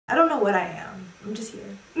I don't know what I am. I'm just here.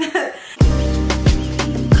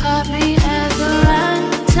 Caught me at the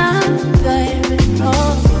right time, baby.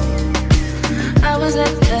 I was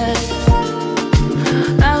at that.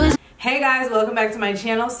 Hey guys, welcome back to my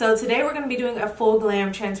channel. So today we're going to be doing a full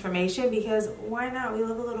glam transformation because why not? We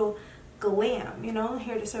love a little glam, you know,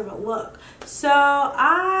 here to serve a look. So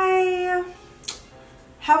I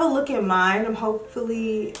have a look in mind. I'm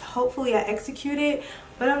hopefully I execute it,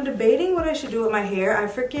 but I'm debating what I should do with my hair. I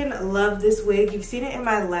freaking love this wig. You've seen it in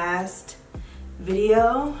my last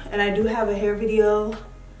video, and I do have a hair video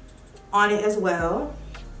on it as well.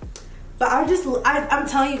 But I'm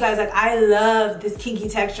telling you guys, like, I love this kinky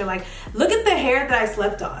texture. Like, look at the hair that I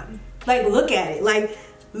slept on. Like, look at it. Like,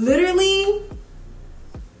 literally,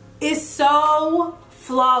 it's so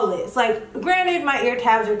flawless. Like, granted, my ear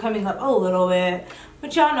tabs are coming up a little bit,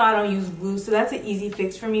 but y'all know I don't use glue, so that's an easy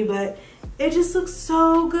fix for me. But it just looks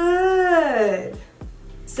so good.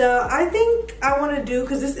 So I think I want to do,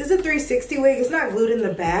 because this is a 360 wig. It's not glued in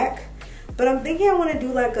the back, but I'm thinking I want to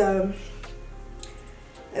do like a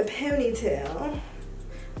ponytail.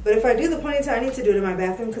 But if I do the ponytail, I need to do it in my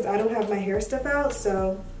bathroom because I don't have my hair stuff out.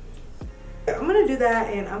 So I'm gonna do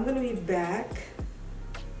that, and I'm gonna be back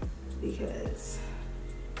because,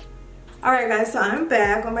 all right guys, so I'm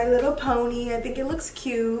back on my little pony. I think it looks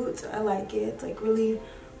cute. I like it. It's like really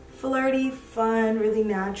flirty, fun, really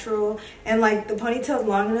natural, and like the ponytail's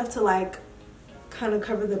long enough to like kind of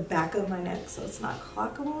cover the back of my neck so it's not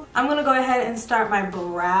clockable. I'm gonna go ahead and start my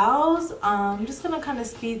brows. I'm just gonna kind of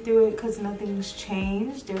speed through it because nothing's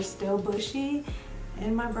changed. They're still bushy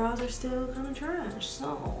and my brows are still kind of trash.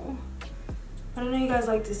 So I don't know, you guys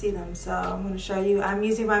like to see them, so I'm gonna show you. I'm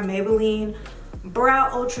using my Maybelline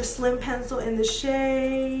Brow Ultra Slim Pencil in the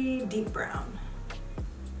shade Deep Brown.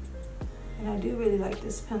 And I do really like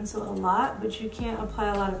this pencil a lot, but you can't apply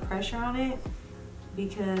a lot of pressure on it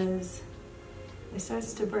because it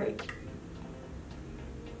starts to break.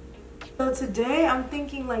 So today I'm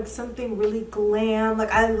thinking like something really glam. Like,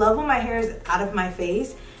 I love when my hair is out of my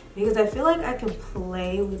face because I feel like I can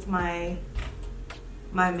play with my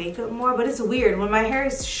makeup more. But it's weird when my hair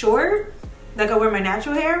is short, like I wear my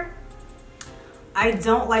natural hair, I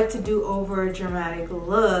don't like to do over dramatic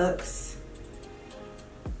looks.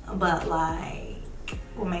 But like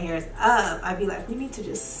when my hair is up, I'd be like, we need to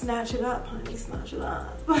just snatch it up, honey, snatch it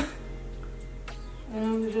up. And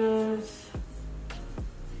I'm just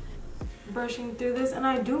brushing through this, and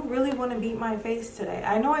I do really want to beat my face today.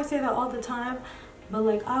 I know I say that all the time, but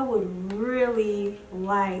like, I would really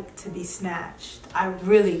like to be snatched. I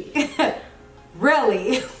really,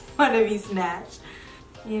 really want to be snatched.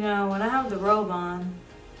 You know, when I have the robe on,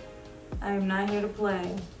 I am not here to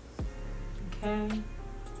play, okay?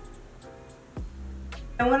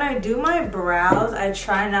 And when I do my brows, I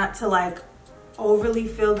try not to like overly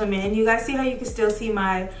fill them in. You guys see how you can still see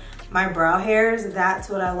my brow hairs? That's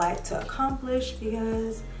what I like to accomplish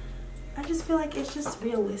because I just feel like it's just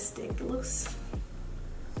realistic. It looks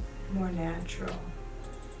more natural.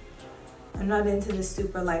 I'm not into this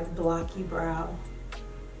super like blocky brow.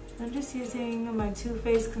 I'm just using my Too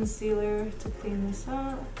Faced concealer to clean this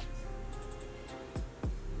up.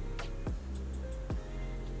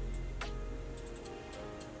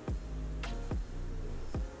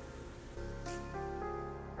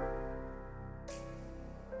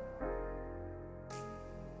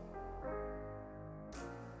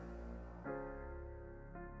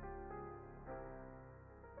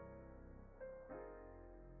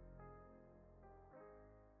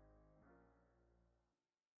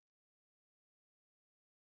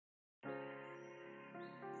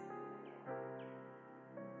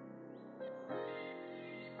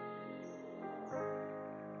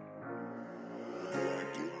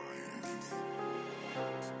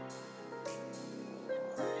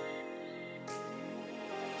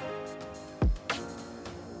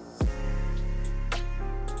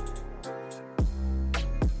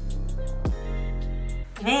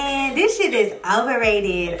 Man, this shit is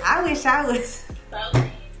overrated. I wish I was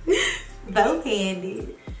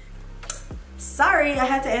both-handed. Sorry, I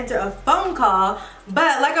had to answer a phone call.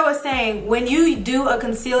 But like I was saying, when you do a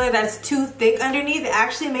concealer that's too thick underneath, it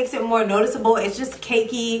actually makes it more noticeable. It's just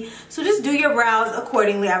cakey. So just do your brows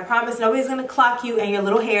accordingly. I promise nobody's gonna clock you and your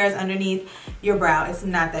little hairs underneath your brow. It's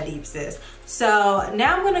not that deep, sis. So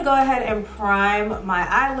now I'm gonna go ahead and prime my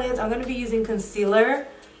eyelids. I'm gonna be using concealer.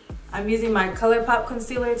 I'm using my ColourPop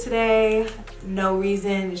concealer today. No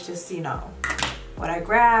reason, it's just, you know, what I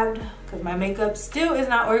grabbed because my makeup still is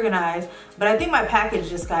not organized. But I think my package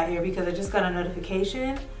just got here because I just got a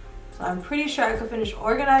notification. So I'm pretty sure I could finish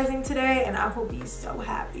organizing today and I will be so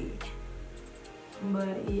happy.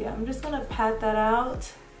 But yeah, I'm just gonna pat that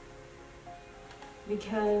out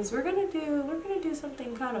because we're gonna do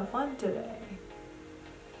something kind of fun today.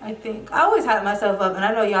 I think I always hype myself up, and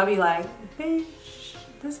I know y'all be like, bitch,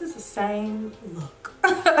 this is the same look.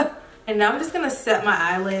 And now I'm just gonna set my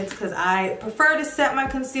eyelids because I prefer to set my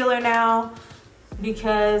concealer now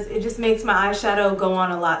because it just makes my eyeshadow go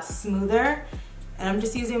on a lot smoother. And I'm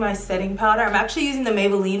just using my setting powder. I'm actually using the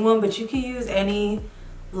Maybelline one, but you can use any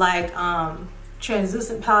like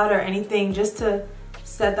translucent powder or anything just to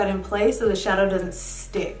set that in place so the shadow doesn't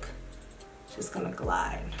stick. It's just gonna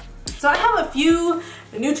glide. So I have a few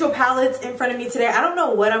neutral palettes in front of me today. I don't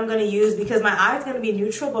know what I'm gonna use because my eye's gonna be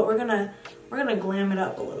neutral, but we're gonna glam it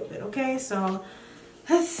up a little bit, okay? So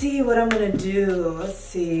let's see what I'm gonna do. Let's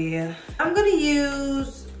see. I'm gonna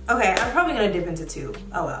use, okay, I'm probably gonna dip into two.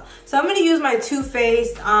 Oh well. So I'm gonna use my Too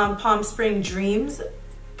Faced Palm Spring Dreams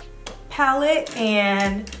palette,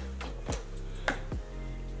 and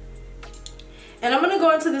I'm gonna go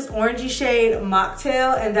into this orangey shade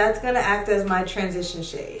Mocktail, and that's gonna act as my transition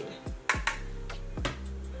shade.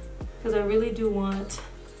 Because I really do want,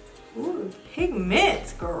 ooh,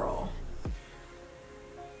 pigment, girl.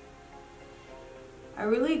 I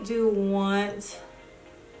really do want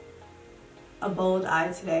a bold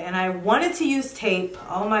eye today. And I wanted to use tape,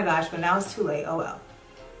 oh my gosh, but now it's too late, oh well.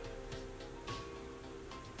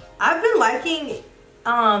 I've been liking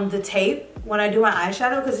the tape when I do my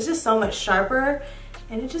eyeshadow because it's just so much sharper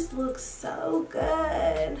and it just looks so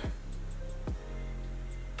good.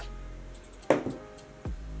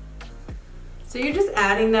 So you're just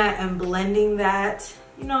adding that and blending that.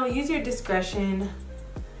 You know, use your discretion.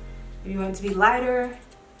 If you want it to be lighter,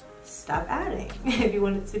 stop adding. If you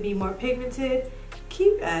want it to be more pigmented,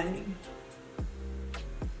 keep adding.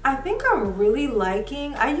 I think I'm really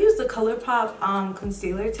liking, I used the ColourPop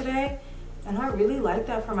concealer today, and I really like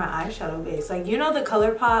that for my eyeshadow base. Like, you know, the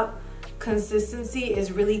ColourPop consistency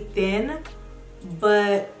is really thin,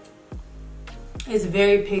 but it's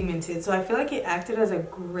very pigmented. So I feel like it acted as a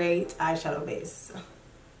great eyeshadow base.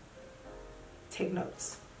 Take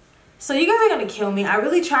notes. So you guys are gonna kill me. I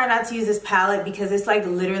really try not to use this palette because it's like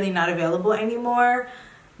literally not available anymore.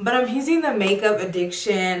 But I'm using the Makeup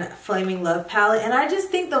Addiction Flaming Love palette, and I just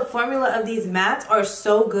think the formula of these mattes are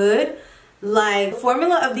so good. Like, the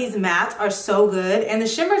formula of these mattes are so good, and the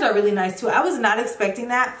shimmers are really nice too. I was not expecting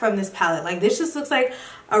that from this palette. Like, this just looks like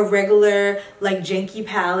a regular, like, janky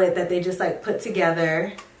palette that they just like put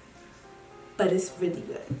together, but it's really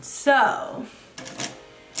good. So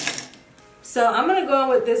I'm gonna go in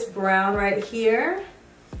with this brown right here,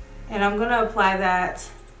 and I'm gonna apply that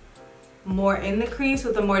more in the crease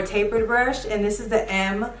with a more tapered brush, and this is the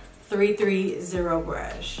M330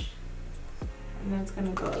 brush, and that's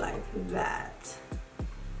gonna go like that.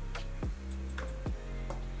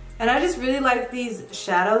 And I just really like these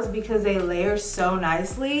shadows because they layer so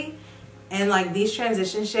nicely, and like these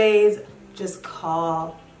transition shades just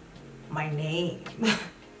call my name.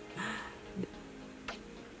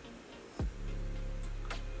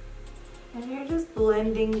 And you're just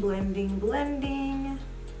blending, blending, blending.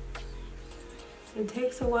 It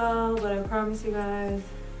takes a while, but I promise you guys,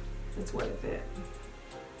 it's worth it.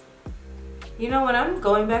 You know, when I'm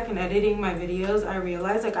going back and editing my videos, I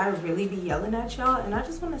realize like I really be yelling at y'all, and I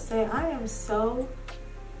just want to say I am so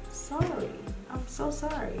sorry. I'm so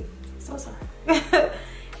sorry. So sorry.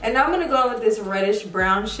 And now I'm gonna go in with this reddish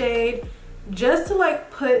brown shade just to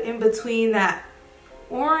like put in between that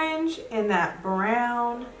orange and that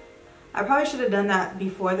brown. I probably should have done that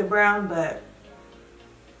before the brown, but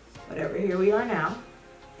whatever, here we are now.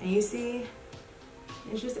 And you see,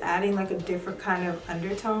 it's just adding like a different kind of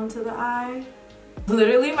undertone to the eye.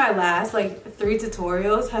 Literally my last like 3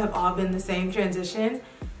 tutorials have all been the same transition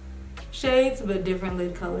shades, but different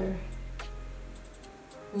lid color.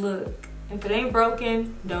 Look, if it ain't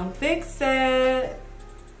broken, don't fix it.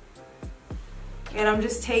 And I'm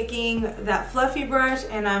just taking that fluffy brush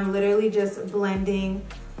and I'm literally just blending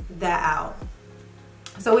that out.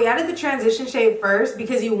 So we added the transition shade first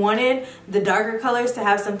because you wanted the darker colors to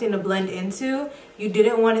have something to blend into. You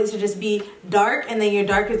didn't want it to just be dark and then your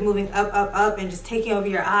dark is moving up, up, up and just taking over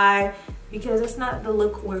your eye, because that's not the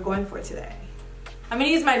look we're going for today. I'm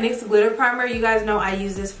gonna use my NYX glitter primer. You guys know I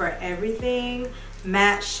use this for everything.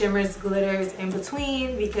 Matte, shimmers, glitters, in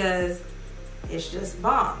between, because it's just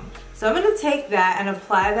bomb. So I'm gonna take that and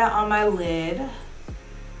apply that on my lid.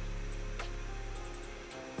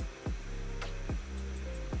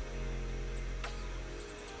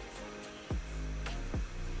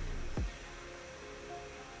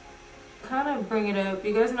 Kind of bring it up.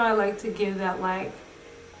 You guys know I like to give that like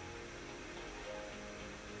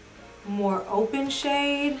more open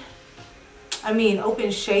shade. I mean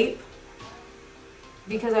open shape.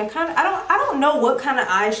 because I don't know what kind of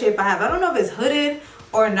eye shape I have. I don't know if it's hooded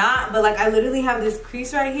or not, but like I literally have this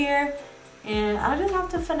crease right here and I just have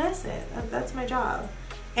to finesse it. That's my job.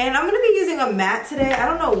 And I'm gonna be using a matte today. I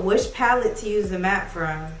don't know which palette to use the matte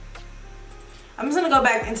from. I'm just gonna go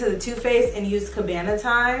back into the Too Faced and use Cabana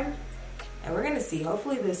Time. And we're gonna see,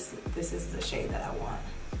 hopefully this is the shade that I want.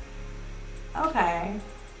 Okay,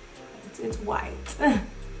 it's white,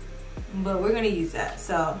 but we're gonna use that.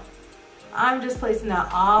 So I'm just placing that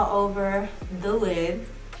all over the lid.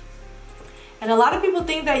 And a lot of people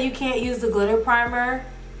think that you can't use the glitter primer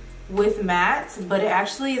with mattes, but it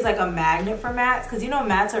actually is like a magnet for mattes, because you know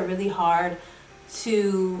mattes are really hard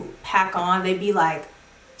to pack on. They be like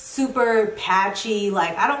super patchy,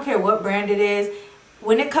 like I don't care what brand it is.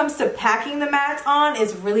 When it comes to packing the mattes on,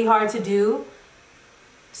 it's really hard to do.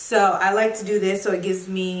 So I like to do this so it gives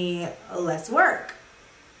me less work.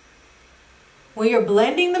 When you're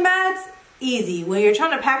blending the mattes, easy. When you're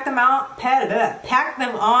trying to pack them out, pack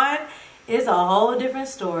them on, it's a whole different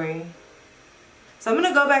story. So I'm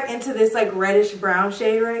gonna go back into this like reddish brown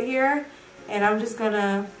shade right here, and I'm just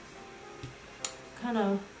gonna kind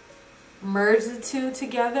of merge the two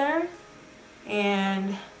together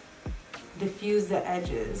and diffuse the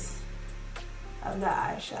edges of the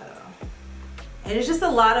eyeshadow. And it's just a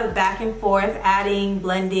lot of back and forth, adding,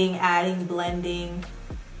 blending, adding, blending.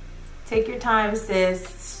 Take your time, sis.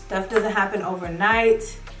 Stuff doesn't happen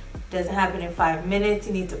overnight. Doesn't happen in 5 minutes.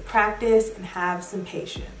 You need to practice and have some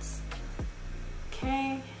patience.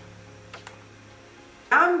 Okay.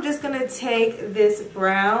 I'm just gonna take this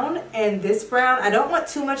brown and this brown. I don't want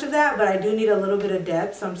too much of that, but I do need a little bit of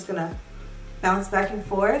depth, so I'm just gonna bounce back and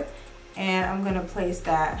forth. And I'm gonna place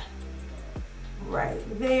that right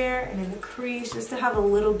there and in the crease, just to have a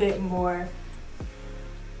little bit more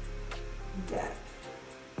depth.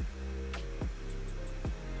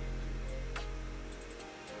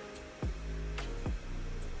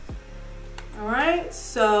 All right,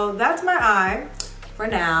 so that's my eye for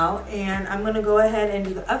now, and I'm gonna go ahead and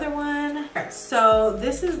do the other one. All right, so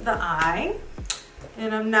this is the eye,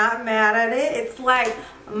 and I'm not mad at it. It's like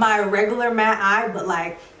my regular matte eye, but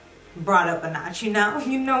like brought up a notch, you know?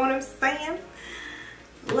 You know what I'm saying?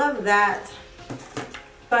 Love that.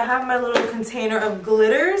 So I have my little container of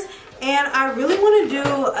glitters, and I really want to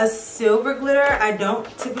do a silver glitter. I don't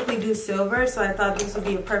typically do silver, so I thought this would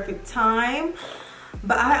be a perfect time.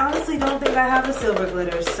 But I honestly don't think I have a silver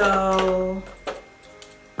glitter, so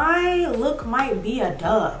my look might be a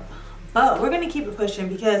dub. But we're gonna keep it pushing,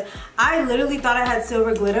 because I literally thought I had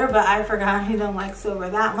silver glitter, but I forgot I don't like silver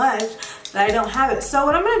that much that I don't have it. So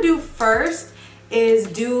what I'm gonna do first is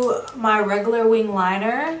do my regular wing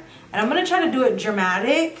liner, and I'm gonna try to do it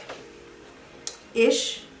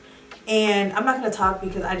dramatic-ish. And I'm not gonna talk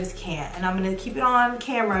because I just can't. And I'm gonna keep it on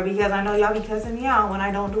camera because I know y'all be cussing me out when I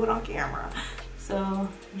don't do it on camera. So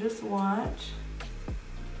just watch.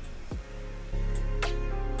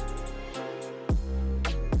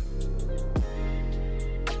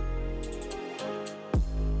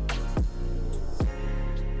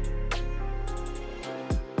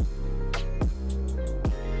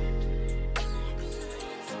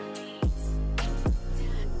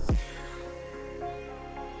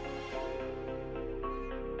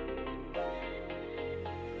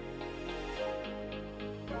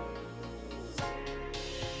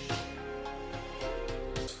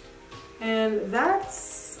 And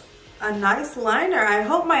that's a nice liner. I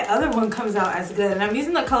hope my other one comes out as good. And I'm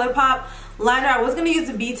using the ColourPop liner. I was gonna use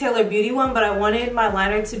the B Taylor Beauty one, but I wanted my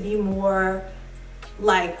liner to be more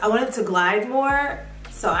like, I wanted it to glide more.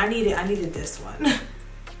 So I needed this one.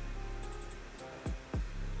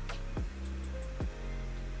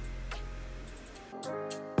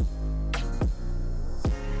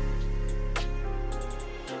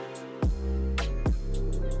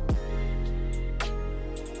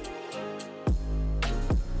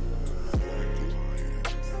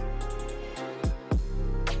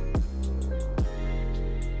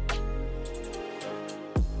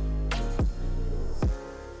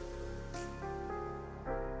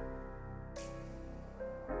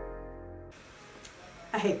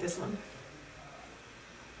 I hate this one.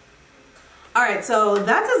 All right, so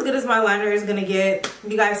that's as good as my liner is gonna get.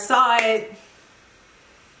 You guys saw it.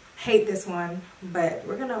 Hate this one, but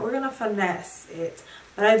we're gonna finesse it.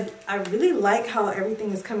 But I really like how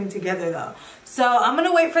everything is coming together though. So I'm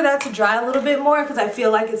gonna wait for that to dry a little bit more because I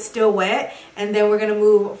feel like it's still wet, and then we're gonna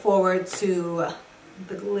move forward to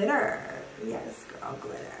the glitter. Yes, girl,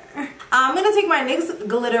 glitter. I'm gonna take my NYX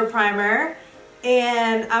glitter primer,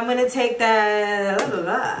 and I'm gonna take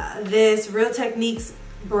this Real Techniques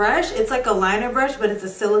brush. It's like a liner brush, but it's a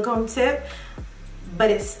silicone tip, but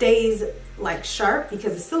it stays like sharp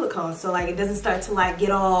because it's silicone, so like it doesn't start to like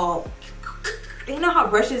get all, you know how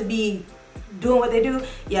brushes be doing what they do?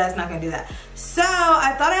 Yeah, it's not gonna do that. So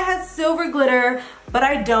I thought I had silver glitter, but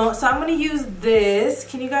I don't, so I'm gonna use this.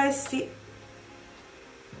 Can you guys see?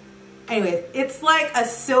 Anyway, it's like a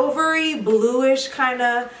silvery bluish kind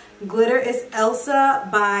of glitter. It's Elsa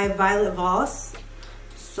by Violet Voss.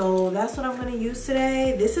 So that's what I'm gonna use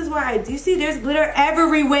today. This is why do you see there's glitter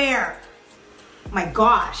everywhere? My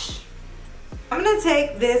gosh. I'm gonna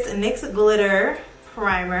take this NYX glitter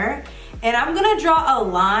primer and I'm gonna draw a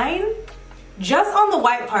line just on the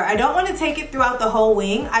white part. I don't want to take it throughout the whole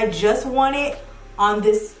wing. I just want it on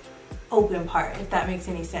this open part, if that makes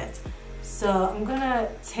any sense. So I'm gonna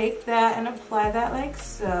take that and apply that like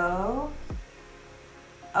so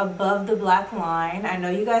above the black line. I know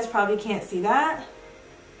you guys probably can't see that,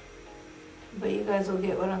 but you guys will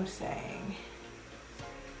get what I'm saying.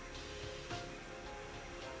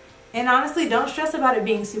 And honestly, don't stress about it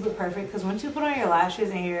being super perfect, because once you put on your lashes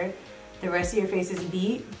and the rest of your face is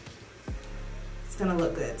beat, it's gonna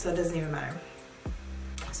look good, so it doesn't even matter.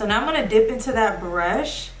 So now I'm gonna dip into that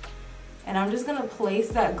brush and I'm just gonna place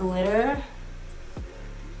that glitter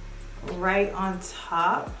right on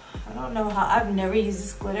top. I don't know how, I've never used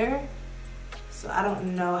this glitter, so I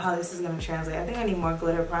don't know how this is gonna translate. I think I need more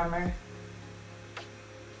glitter primer.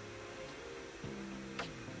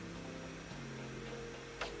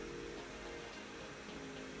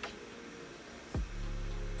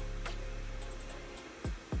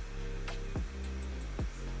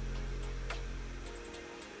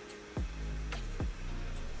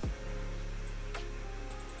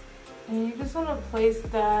 And you just want to place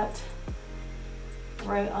that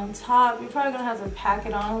right on top. You're probably gonna have to pack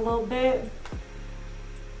it on a little bit.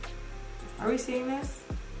 Are we seeing this?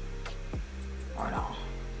 Or no?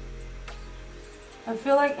 I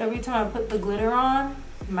feel like every time I put the glitter on,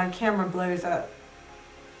 my camera blurs up.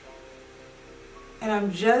 And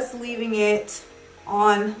I'm just leaving it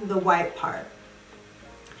on the white part.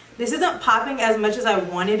 This isn't popping as much as I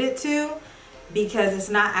wanted it to, because it's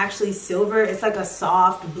not actually silver. It's like a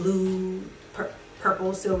soft blue,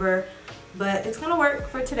 purple silver, but it's gonna work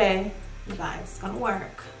for today, you guys. It's gonna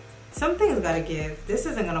work. Something's gotta give. This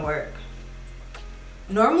isn't gonna work.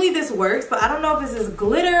 Normally this works, but I don't know if this is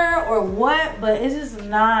glitter or what, but it's just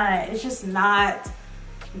not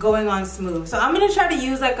going on smooth. So I'm gonna try to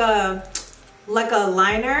use like a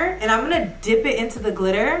liner, and I'm gonna dip it into the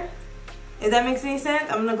glitter. If that makes any sense,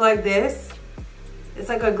 I'm gonna go like this. It's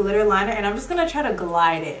like a glitter liner, and I'm just gonna try to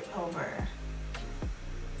glide it over.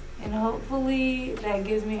 And hopefully that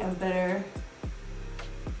gives me a better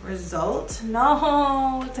result.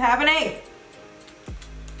 No, what's happening?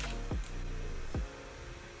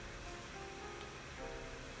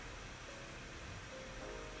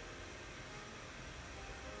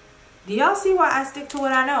 Do y'all see why I stick to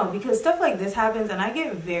what I know? Because stuff like this happens and I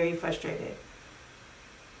get very frustrated.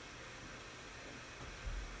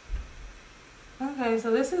 Okay, so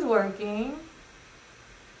this is working.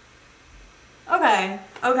 Okay,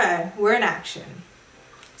 we're in action.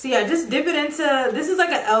 So yeah, just dip it into, this is like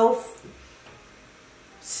an e.l.f.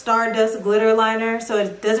 Stardust glitter liner, so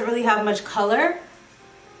it doesn't really have much color.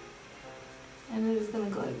 And I'm just gonna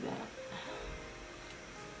go like that.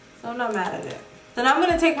 So I'm not mad at it. Then I'm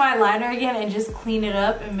gonna take my liner again and just clean it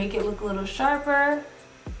up and make it look a little sharper.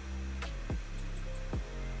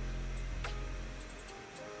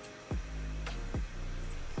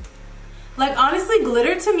 Like honestly,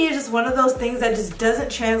 glitter to me is just one of those things that just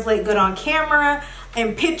doesn't translate good on camera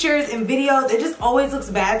and pictures and videos. It just always looks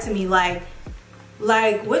bad to me. Like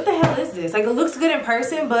what the hell is this? Like it looks good in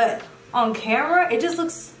person, but on camera, it just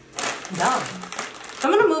looks dumb. So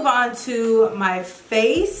I'm gonna move on to my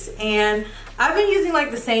face, and I've been using like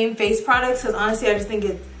the same face products because honestly, I just think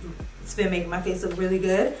it's been making my face look really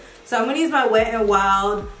good. So I'm gonna use my Wet n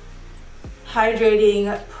Wild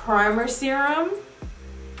Hydrating Primer Serum.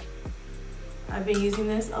 I've been using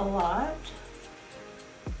this a lot,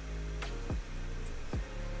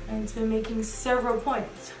 and it's been making several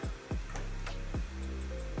points.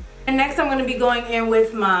 And next I'm going to be going in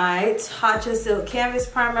with my Tatcha Silk Canvas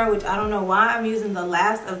Primer, which I don't know why I'm using the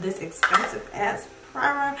last of this expensive ass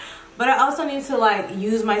primer, but I also need to like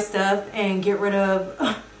use my stuff and get rid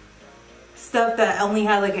of stuff that only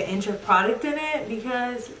had like an inch of product in it,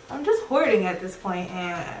 because I'm just hoarding at this point,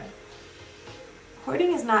 and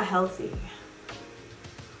hoarding is not healthy.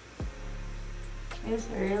 It's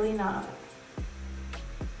really not.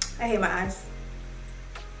 I hate my eyes.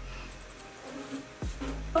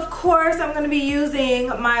 Of course, I'm going to be using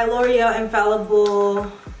my L'Oreal Infallible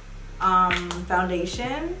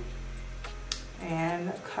foundation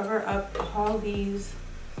and cover up all these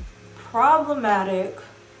problematic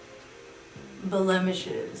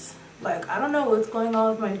blemishes. Like, I don't know what's going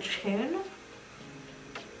on with my chin.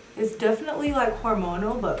 It's definitely like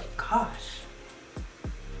hormonal, but gosh,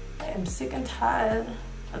 I am sick and tired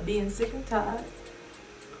of being sick and tired.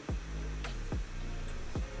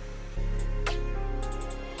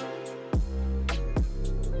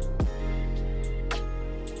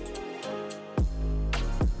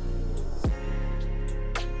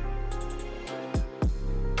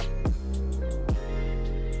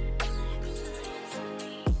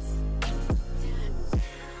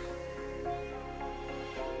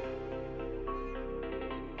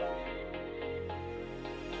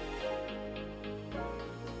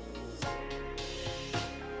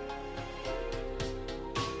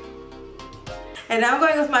 And now I'm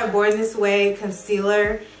going with my Born This Way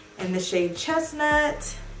concealer in the shade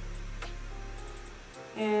Chestnut.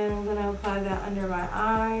 And I'm gonna apply that under my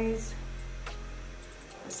eyes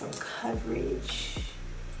for some coverage,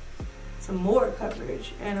 some more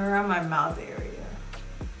coverage, and around my mouth area.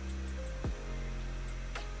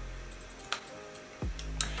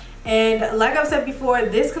 And like I've said before,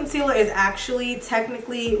 this concealer is actually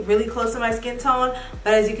technically really close to my skin tone,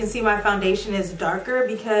 but as you can see, my foundation is darker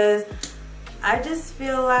because I just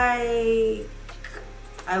feel like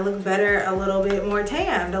I look better a little bit more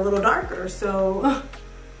tanned, a little darker. So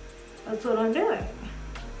that's what I'm doing.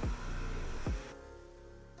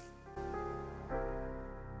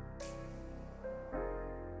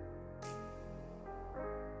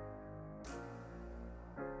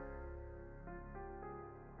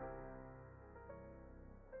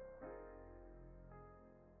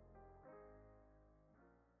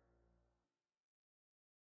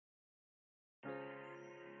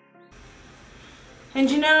 And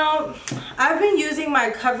you know, I've been using my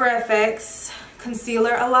Cover FX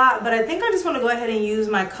concealer a lot, but I think I just want to go ahead and use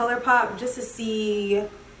my ColourPop just to see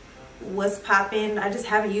what's popping. I just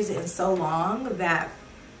haven't used it in so long that,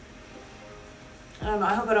 I don't know,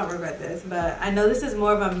 I hope I don't regret this, but I know this is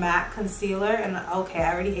more of a matte concealer, and okay,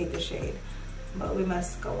 I already hate the shade, but we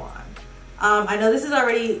must go on. I know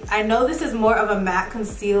this is more of a matte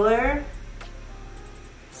concealer,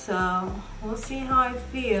 so we'll see how I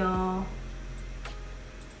feel.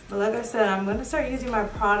 But like I said, I'm gonna start using my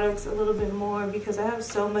products a little bit more because I have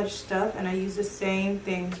so much stuff and I use the same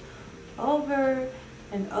things over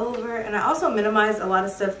and over. And I also minimized a lot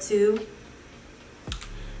of stuff too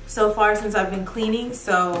so far since I've been cleaning.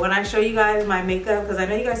 So when I show you guys my makeup, because I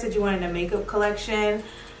know you guys said you wanted a makeup collection,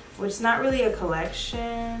 which is not really a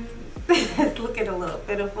collection. It's looking a little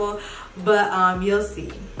pitiful, but you'll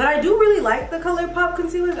see. But I do really like the ColourPop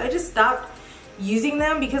concealers. I just stopped using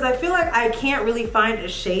them because I feel like I can't really find a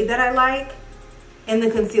shade that I like in the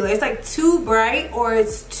concealer. It's like too bright or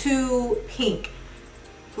it's too pink.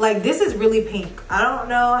 Like this is really pink. I don't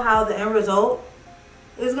know how the end result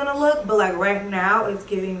is gonna look, but like right now it's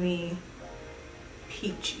giving me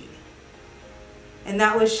peachy. And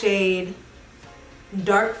that was shade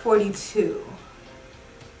Dark 42.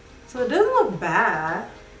 So it doesn't look bad.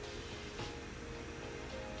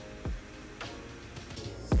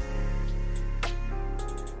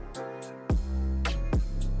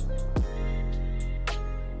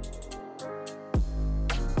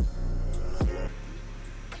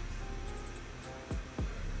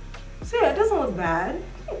 So yeah, it doesn't look bad.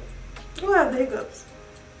 We'll have the hiccups.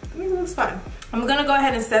 I mean, it looks fine. I'm gonna go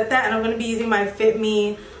ahead and set that, and I'm gonna be using my Fit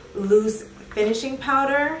Me Loose Finishing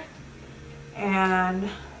Powder. And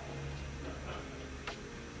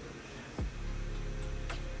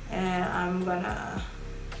I'm gonna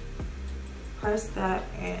press that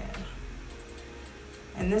in.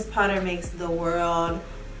 And this powder makes the world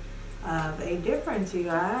of a difference, you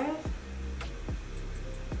guys.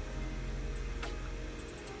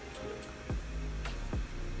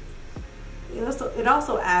 It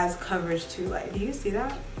also adds coverage too. Like, do you see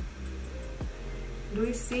that? Do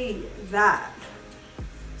we see that?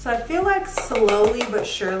 So I feel like slowly but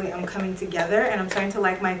surely I'm coming together, and I'm starting to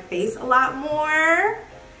like my face a lot more.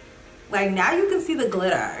 Like now you can see the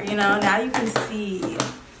glitter, you know, now you can see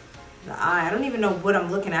the eye. I don't even know what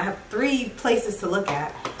I'm looking at. I have 3 places to look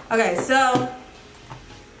at. Okay, so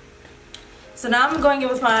now I'm going in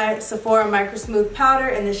with my Sephora Micro Smooth Powder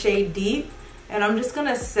in the shade Deep, and I'm just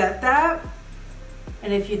gonna set that.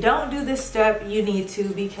 And if you don't do this step, you need to,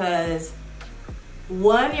 because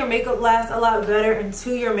 1, your makeup lasts a lot better, and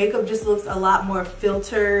 2, your makeup just looks a lot more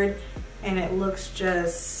filtered and it looks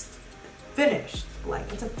just finished.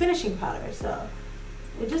 Like it's a finishing powder, so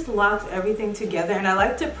it just locks everything together. And I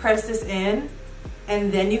like to press this in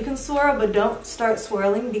and then you can swirl, but don't start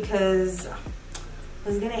swirling, because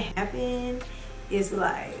what's gonna happen is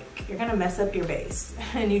like you're gonna mess up your base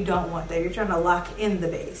and you don't want that. You're trying to lock in the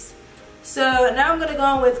base. So now I'm gonna go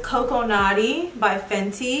on with Coco Naughty by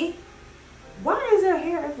Fenty. Why is there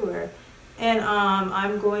hair everywhere? And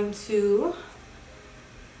I'm going to,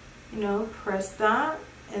 you know, press that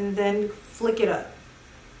and then flick it up.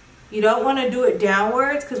 You don't want to do it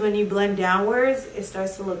downwards because when you blend downwards, it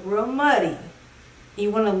starts to look real muddy. You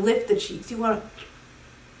want to lift the cheeks. You want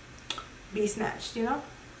to be snatched, you know?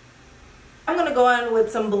 I'm going to go on with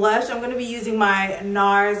some blush. I'm going to be using my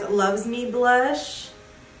NARS Loves Me blush.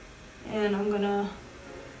 And I'm going to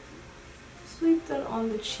sweep that on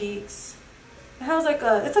the cheeks. It has like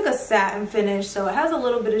it's like a satin finish, so it has a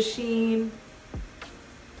little bit of sheen,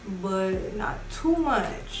 but not too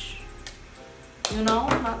much. You know,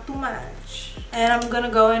 not too much. And I'm gonna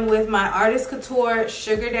go in with my Artist Couture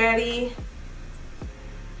Sugar Daddy.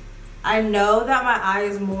 I know that my eye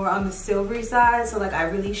is more on the silvery side, so like I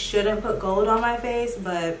really shouldn't put gold on my face,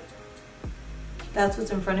 but that's what's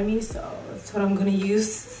in front of me, so that's what I'm gonna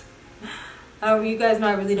use. You guys know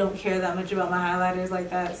I really don't care that much about my highlighters like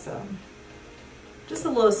that, so just a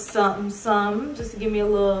little something, just to give me a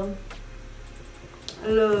little.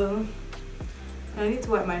 I need to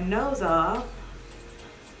wipe my nose off.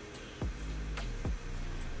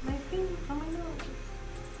 My finger on my nose.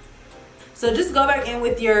 So just go back in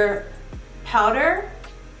with your powder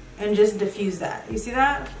and just diffuse that. You see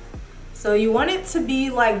that? So you want it to be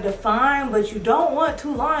like defined, but you don't want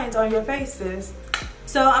two lines on your faces.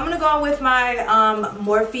 So I'm gonna go on with my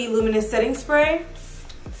Morphe Luminous Setting Spray.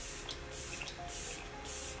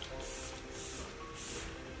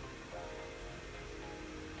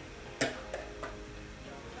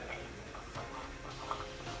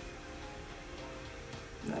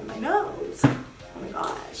 My nose. Oh my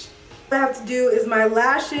gosh. What I have to do is my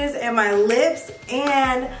lashes and my lips,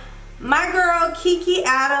 and my girl Kiki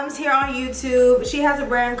Adams here on YouTube, she has a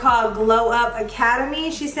brand called Glow Up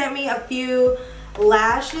Academy. She sent me a few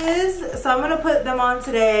lashes, so I'm gonna put them on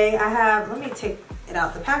today. I have, let me take it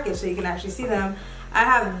out the package so you can actually see them. I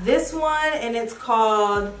have this one and it's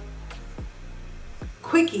called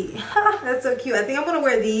Quickie. That's so cute. I think I'm gonna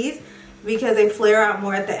wear these because they flare out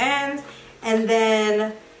more at the ends. And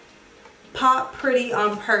then Pop Pretty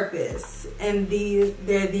on Purpose, and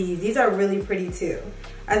these are really pretty too.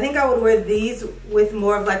 I think I would wear these with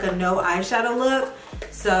more of like a no eyeshadow look.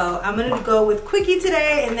 So I'm gonna go with Quickie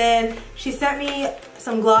today, and then she sent me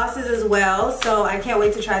some glosses as well, so I can't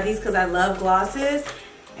wait to try these because I love glosses.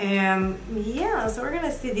 And yeah, so we're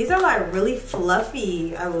gonna see. These are like really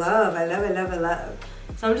fluffy. I love.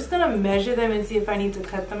 So I'm just gonna measure them and see if I need to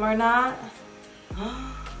cut them or not.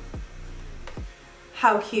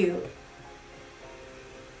 How cute.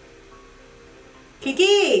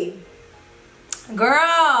 Kiki,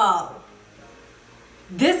 girl,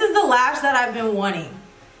 this is the lash that I've been wanting.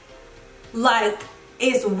 Like,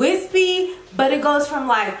 it's wispy, but it goes from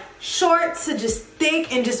like short to just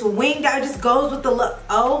thick and just winged out. It just goes with the look.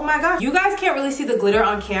 Oh my gosh. You guys can't really see the glitter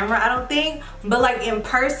on camera, I don't think, but like in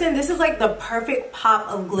person, this is like the perfect pop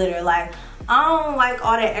of glitter. Like, I don't like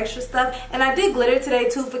all that extra stuff. And I did glitter today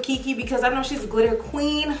too for Kiki because I know she's a glitter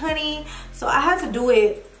queen, honey. So I had to do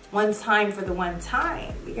it one time for the one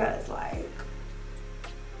time because like,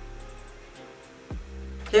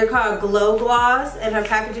 they're called Glow Gloss, and her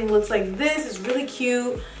packaging looks like this. It's really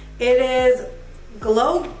cute. It is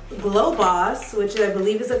Glow Boss, which I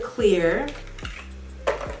believe is a clear.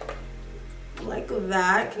 Like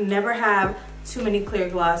that. Can never have too many clear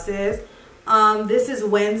glosses. This is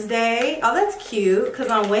Wednesday. Oh, that's cute, because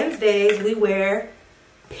on Wednesdays we wear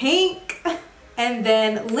pink. And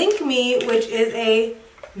then Link Me, which is a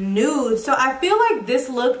nude. So I feel like this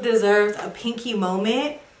look deserves a pinky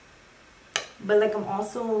moment, but like I'm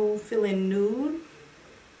also feeling nude.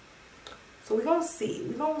 So we're gonna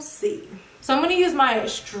see. So I'm gonna use my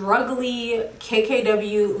Struggly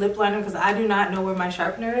KKW lip liner because I do not know where my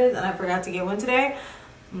sharpener is and I forgot to get one today.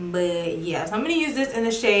 But yeah, so I'm gonna use this in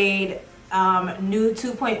the shade Nude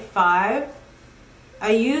 2.5.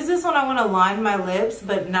 I use this when I want to line my lips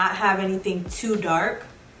but not have anything too dark.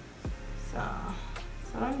 So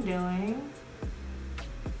that's what I'm doing.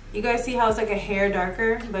 You guys see how it's like a hair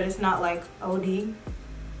darker, but it's not like OD.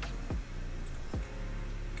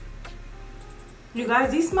 You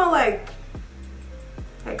guys, these smell like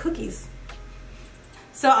cookies.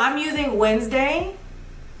 So I'm using Wednesday,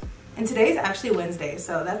 and today's actually Wednesday,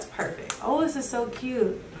 so that's perfect. Oh, this is so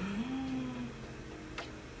cute.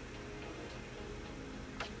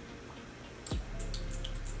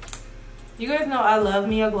 You guys know I love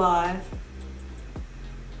me a gloss.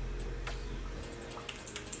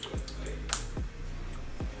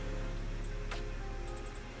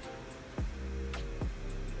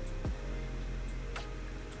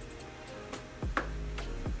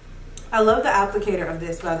 I love the applicator of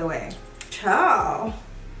this, by the way. Ciao.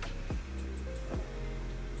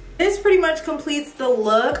 This pretty much completes the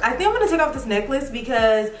look. I think I'm gonna take off this necklace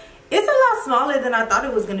because it's a lot smaller than I thought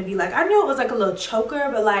it was gonna be. Like, I knew it was like a little choker,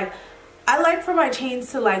 but like, I like for my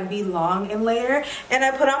chains to like be long and layer. And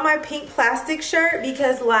I put on my pink plastic shirt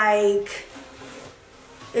because like,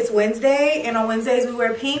 it's Wednesday, and on Wednesdays we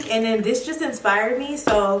wear pink, and then this just inspired me.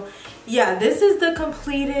 So yeah, this is the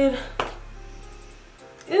completed,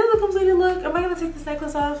 it is the completed look. Am I gonna take this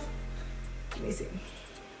necklace off? Let me see.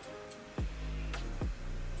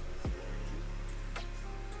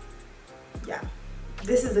 Yeah,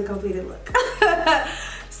 this is the completed look.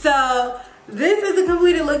 So this is the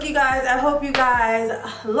completed look, you guys. I hope you guys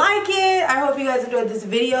like it. I hope you guys enjoyed this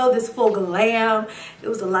video, this full glam. It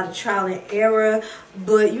was a lot of trial and error,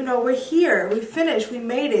 but you know, we're here. We finished. We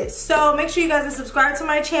made it. So make sure you guys are subscribed to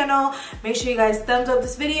my channel. Make sure you guys thumbs up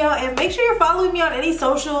this video, and make sure you're following me on any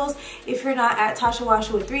socials if you're not, at Tasha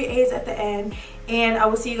Washa with 3 A's at the end. And I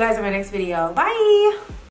will see you guys in my next video. Bye.